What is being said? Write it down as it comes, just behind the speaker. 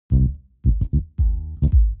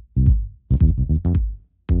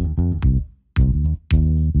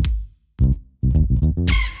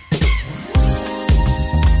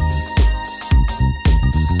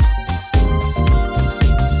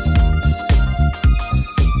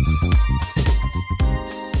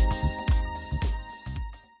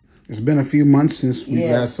been a few months since we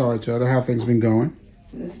last saw each other. How have things been going?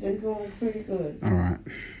 It's been going pretty good. All right.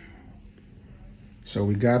 So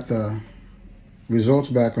we got the results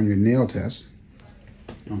back on your nail test.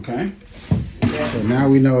 Okay? Yeah. So now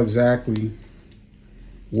we know exactly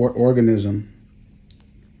what organism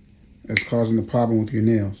is causing the problem with your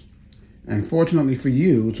nails. And fortunately for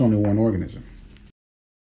you, it's only one organism.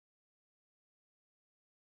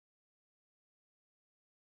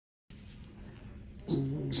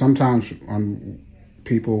 Sometimes on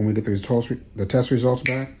people, when we get the test results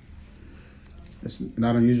back, it's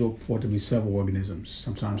not unusual for it to be several organisms,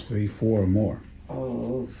 sometimes 3, 4, or more,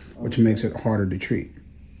 which makes it harder to treat.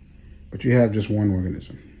 But you have just one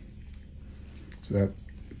organism. So that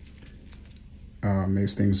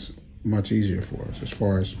makes things much easier for us as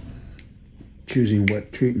far as choosing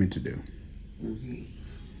what treatment to do.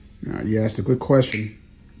 Now, you asked a good question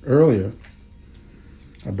earlier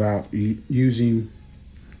about using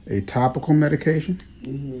a topical medication.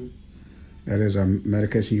 That is a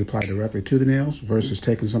medication you apply directly to the nails versus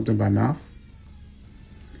taking something by mouth.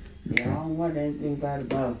 Yeah, I don't want anything by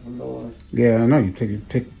the mouth, Lord. Yeah, I know. You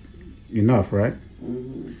take enough, right?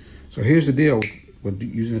 So here's the deal with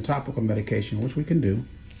using a topical medication, which we can do.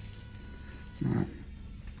 All right.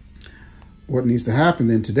 What needs to happen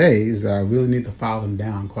then today is that I really need to file them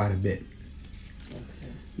down quite a bit.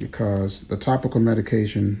 Because the topical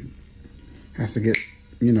medication has to get,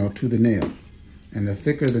 to the nail. And the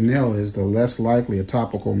thicker the nail is, the less likely a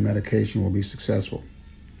topical medication will be successful.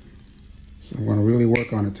 So I'm going to really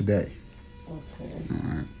work on it today. Okay. All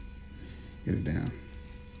right. Get it down.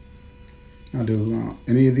 Now, do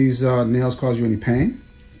any of these nails cause you any pain?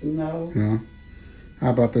 No. No? How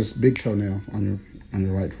about this big toenail on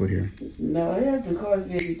your right foot here? No, it hasn't caused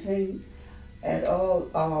me any pain at all.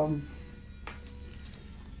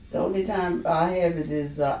 The only time I have it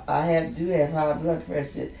is I do have high blood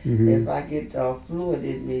pressure. If I get fluid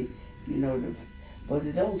in me, but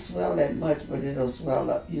it don't swell that much, but it'll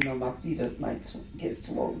swell up. My feet might get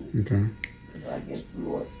swollen. Okay. If I get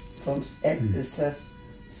fluid from excess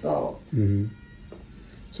salt.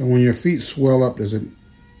 So when your feet swell up,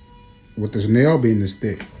 with this nail being this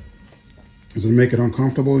thick, does it make it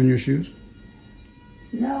uncomfortable in your shoes?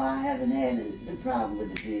 No, I haven't had the problem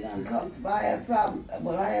with it being uncomfortable. I have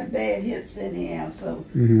bad hips anyhow, so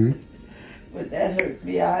but that hurt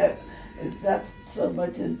me. It's not so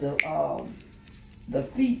much as the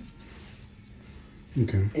feet.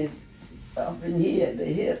 Okay. It's up in here, the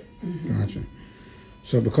hip. Gotcha.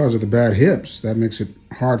 So because of the bad hips, that makes it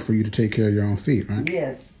hard for you to take care of your own feet, right?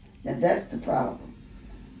 Yes, and that's the problem.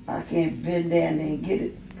 I can't bend down there and get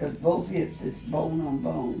it because both hips is bone on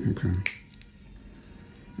bone. Okay.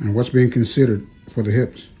 And what's being considered for the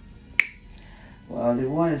hips? Well, they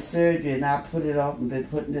wanted surgery, and I put it off and been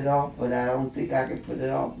putting it off, but I don't think I can put it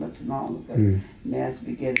off much longer because now it's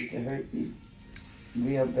beginning to hurt me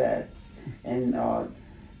real bad. And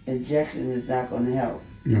injection is not going to help.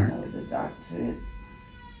 Right. The doctor said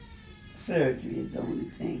surgery is the only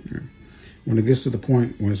thing. Yeah. When it gets to the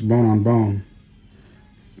point when it's bone on bone,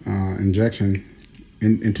 injection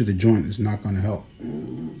into the joint is not going to help.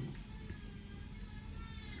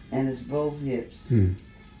 And it's both hips.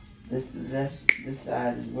 This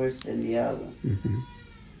side is worse than the other.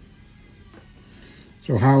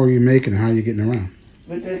 So how are you making it? How are you getting around?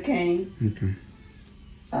 With the cane. Okay.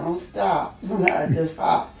 I don't stop. I just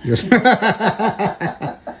hop. I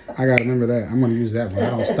got to remember that. I'm going to use that one. I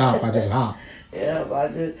don't stop. I just hop. Yeah,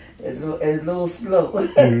 but it's a little slow.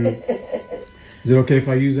 Is it okay if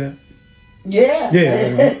I use that? Yeah.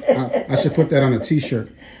 Yeah. I should put that on a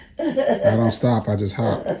t-shirt. I don't stop. I just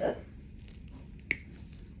hop.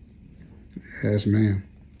 Yes, ma'am.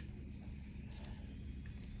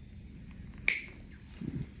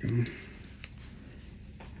 Okay.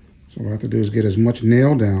 So what I have to do is get as much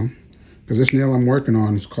nail down, because this nail I'm working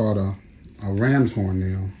on is called a ram's horn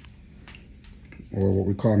nail, or what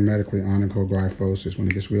we call medically onychogryphosis, when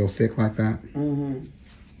it gets real thick like that. And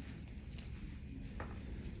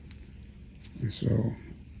so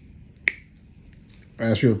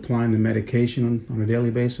as you're applying the medication on a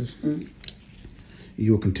daily basis,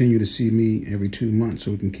 you will continue to see me every 2 months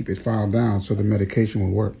so we can keep it filed down so the medication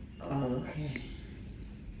will work. Okay.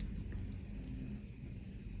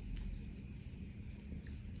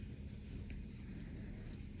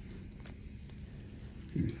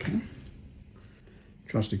 Okay.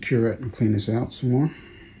 Trust the curette and clean this out some more.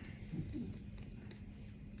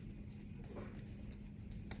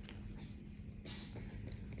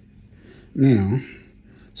 Now,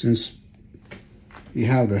 since you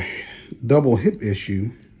have the double hip issue,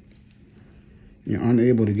 you're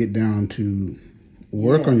unable to get down to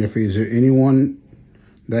work on your feet. Is there anyone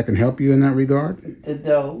that can help you in that regard? The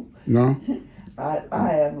dough. No?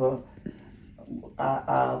 I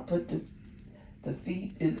put the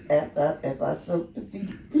feet in, if I soak the feet.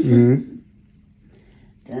 Mm-hmm.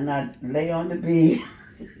 Then I lay on the bed.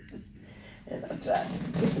 And I try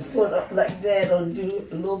to put the foot up like that, or do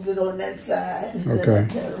a little bit on that side. Okay. Then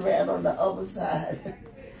I turn around on the other side.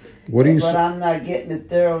 What do you? But I'm not getting it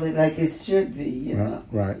thoroughly like it should be, you know.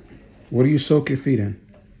 Right. What do you soak your feet in?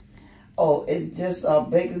 Oh, it's just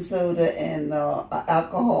baking soda and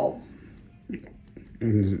alcohol.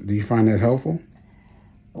 And do you find that helpful?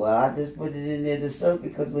 Well, I just put it in there to soak it,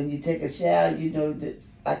 because when you take a shower, you know that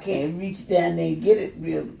I can't reach down there and get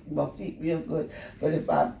it my feet real good. But if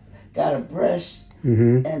I got a brush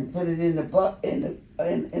and put it in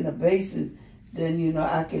the basin, then you know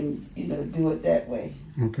I can do it that way.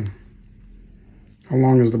 Okay. How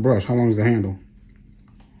long is the brush? How long is the handle?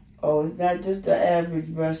 Oh, it's not just the average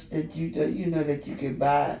brush that that you can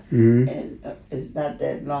buy, and it's not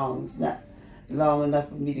that long. It's not long enough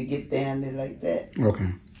for me to get down there like that. Okay.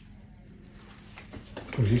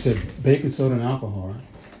 Because you said baking soda and alcohol,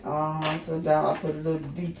 right? So now I put a little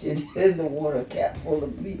bleach in the water, a cap full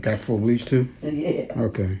of bleach. Cap full of bleach too? Yeah.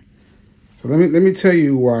 Okay. So let me tell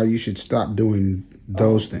you why you should stop doing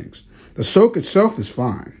those things. The soak itself is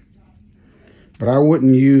fine, but I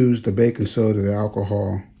wouldn't use the baking soda, the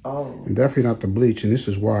alcohol, and definitely not the bleach. And this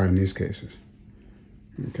is why in these cases.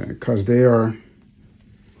 Okay, because they are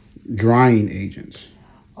drying agents.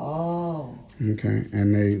 Oh. Okay,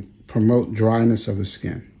 and they promote dryness of the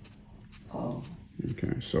skin. Oh.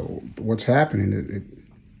 Okay, so what's happening, it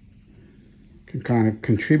can kind of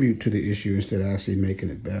contribute to the issue instead of actually making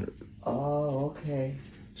it better. Oh, okay.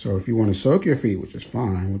 So if you want to soak your feet, which is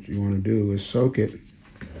fine, what you want to do is soak it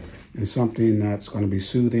in something that's going to be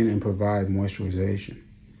soothing and provide moisturization.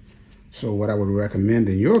 So what I would recommend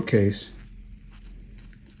in your case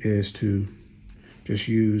is to just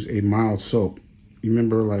use a mild soap. You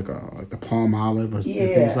remember like the palm olive or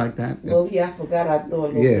things like that? Well, yeah, I forgot I threw a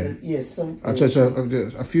little bit. Soap. Just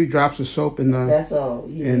a few drops of soap in the that's all.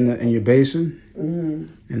 Yeah. in your basin,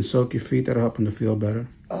 and soak your feet. That'll help them to feel better.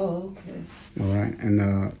 Oh, okay. All right, and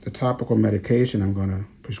the topical medication I'm going to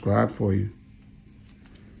prescribe for you,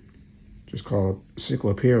 just called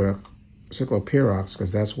cyclopirox,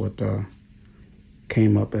 because that's what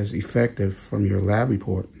came up as effective from your lab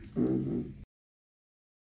report.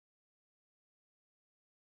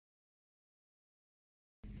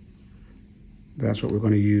 That's what we're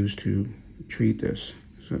going to use to treat this.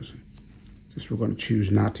 So we're going to choose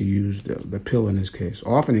not to use the pill in this case.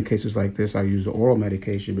 Often in cases like this, I use the oral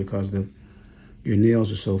medication because your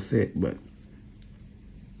nails are so thick, but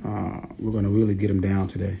we're going to really get them down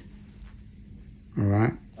today. All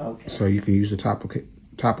right? Okay. So you can use the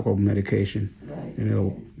topical medication, and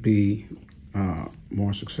it'll be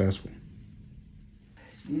more successful.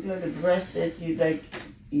 You know the brush that you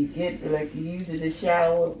get like you use in the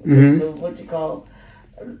shower, what you call,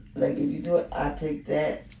 like if you do it, I take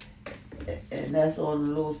that, and that's on a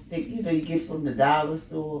little stick, you get from the dollar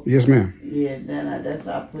store. Yes, ma'am. Yeah, then that's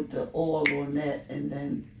how I put the oil on that, and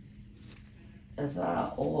then that's how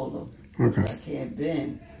I oil them. Okay. I can't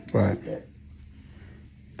bend. Right. Like that.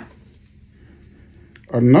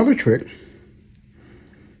 Another trick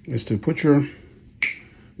is to put your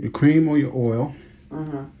cream or your oil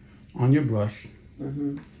on your brush,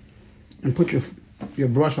 and put your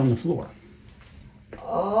brush on the floor.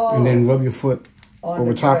 Oh. And then rub your foot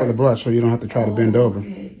over top of the brush so you don't have to try to bend over.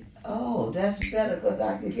 Okay. Oh, that's better because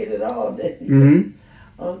I can get it all then.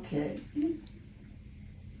 Okay.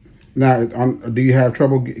 Now, do you have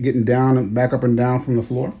trouble getting down and back up and down from the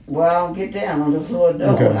floor? Well, I don't get down on the floor.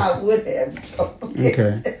 No, Okay. I would have trouble.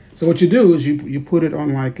 Okay. So what you do is you put it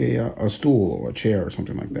on like a stool or a chair or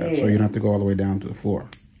something like that, so you don't have to go all the way down to the floor.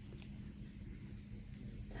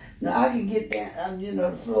 Now I can get down,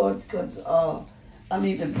 the floor because the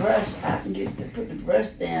brush. I can put the brush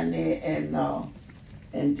down there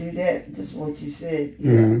and do that. Just what you said.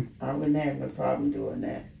 Yeah, I wouldn't have no problem doing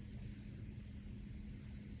that.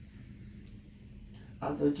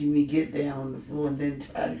 I thought you mean get down on the floor and then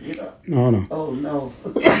try to get up. No. Oh no.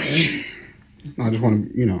 I just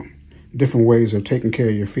want to, different ways of taking care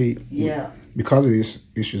of your feet. Yeah. Because of these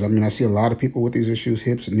issues. I see a lot of people with these issues,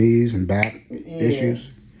 hips, knees, and back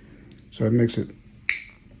issues. So it makes it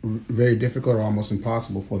very difficult or almost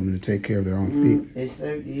impossible for them to take care of their own feet. It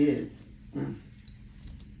certainly is.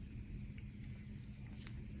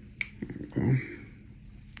 Okay.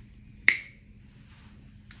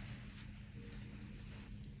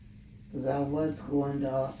 Because I was going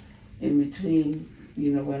in between,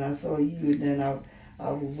 when I saw you, and then I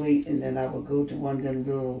would wait, and then I would go to one of them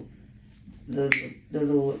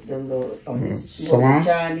salon?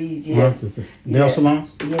 Chinese, yeah. The nail salon?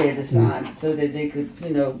 Yeah, the sign, so that they could,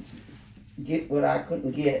 get what I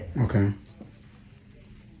couldn't get. Okay.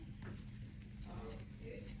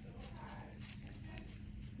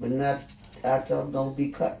 But I told them don't be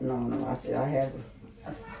cutting on them. I said, I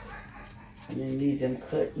didn't need them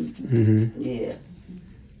cutting. Mm-hmm. Yeah.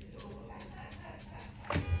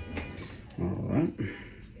 All right.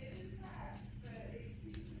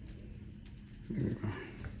 There we go.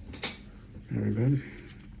 Very good.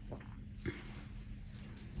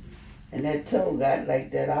 And that toe got like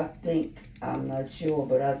that. I'm not sure,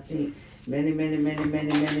 but I think many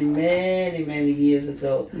years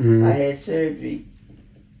ago, I had surgery,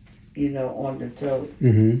 on the toe.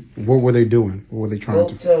 Mm-hmm. What were they doing? What were they trying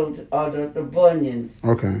Both toes are the bunions.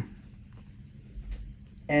 Okay.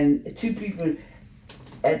 And two people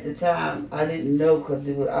at the time, I didn't know because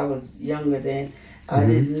I was younger then. I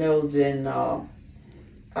didn't know then.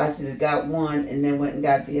 I should have got one and then went and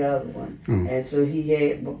got the other one. And so he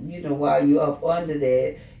had, while you're up under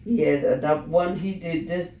there, he had enough one. He did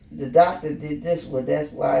this. The doctor did this one.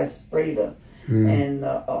 That's why it's sprayed up. And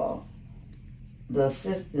the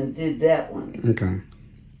assistant did that one. Okay.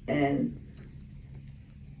 And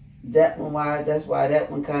that one, that's why that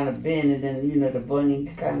one kind of bent, and then the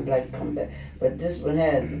bunion kind of like come back. But this one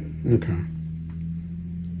hasn't. Okay.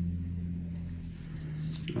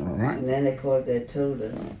 All right. And then they called that toe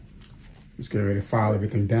to. Let's get ready to file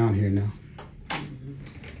everything down here now.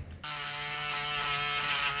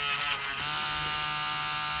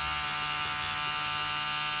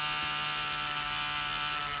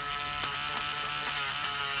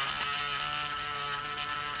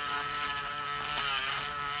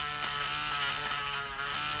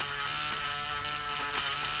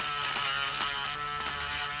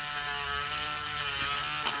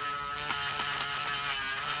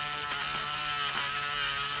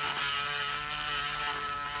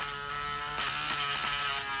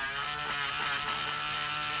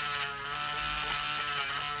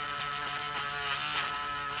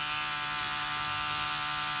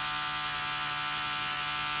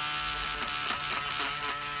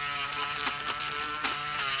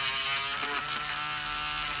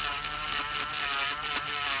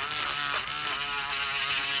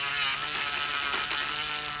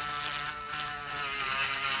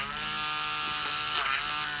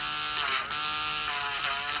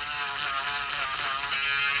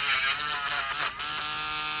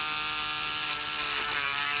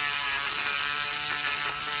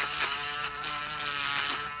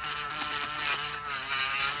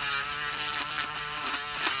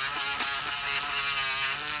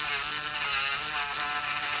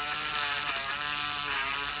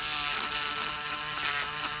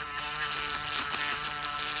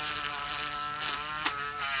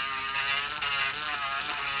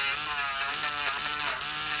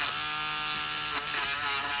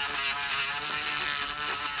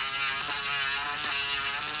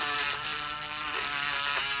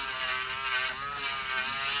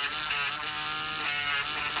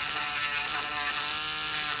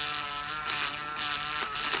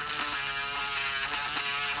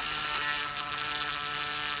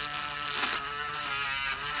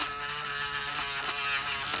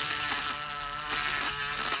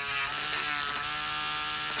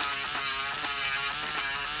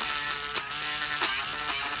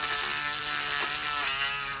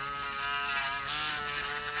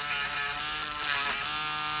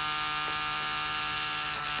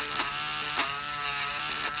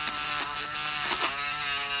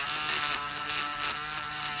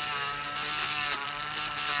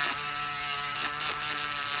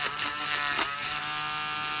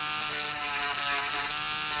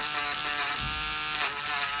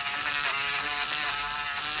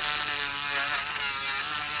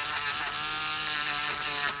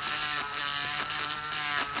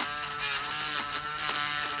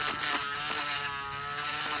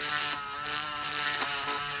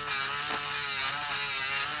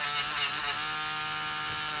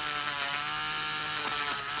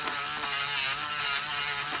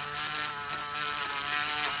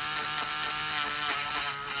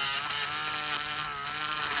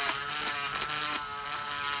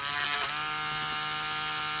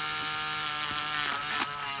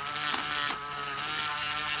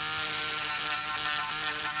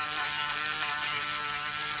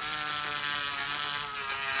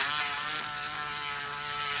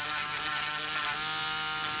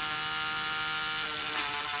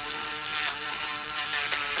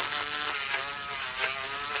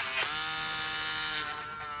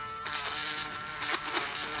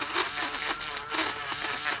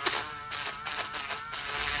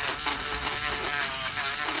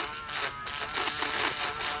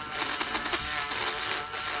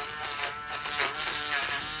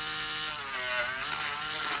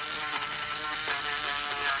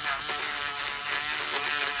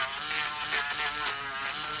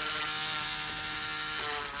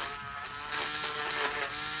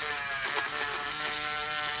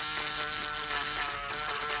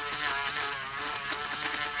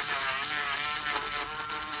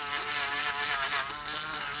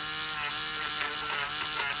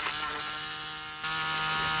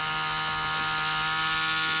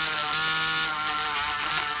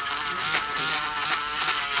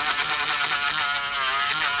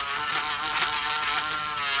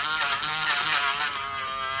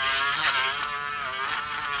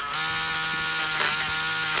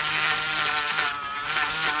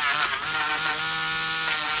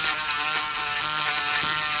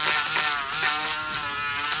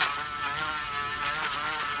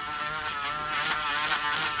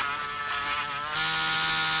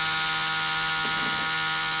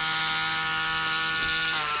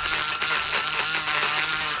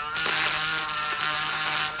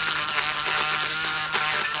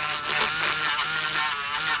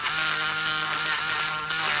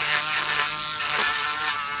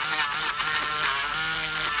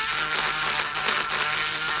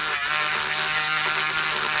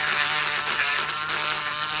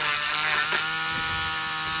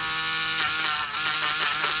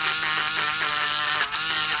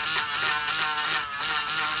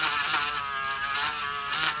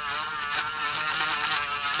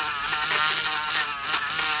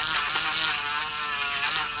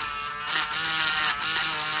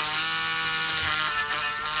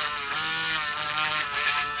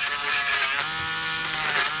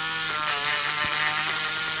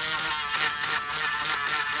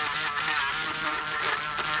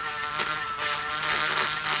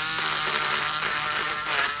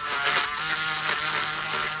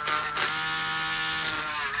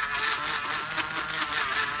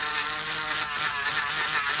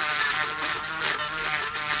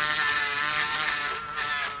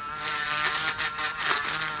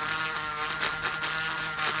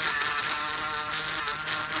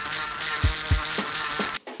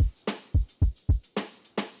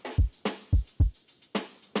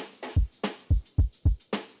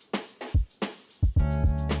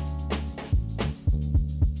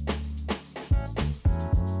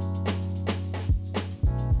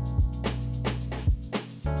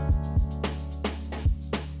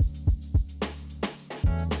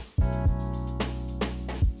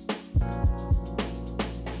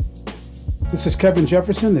 This is Kevin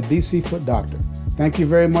Jefferson, the DC Foot Doctor. Thank you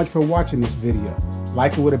very much for watching this video.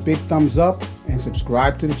 Like it with a big thumbs up and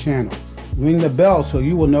subscribe to the channel. Ring the bell so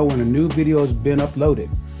you will know when a new video has been uploaded.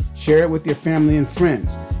 Share it with your family and friends.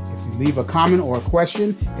 If you leave a comment or a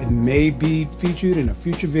question, it may be featured in a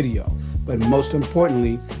future video. But most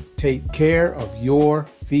importantly, take care of your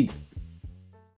feet.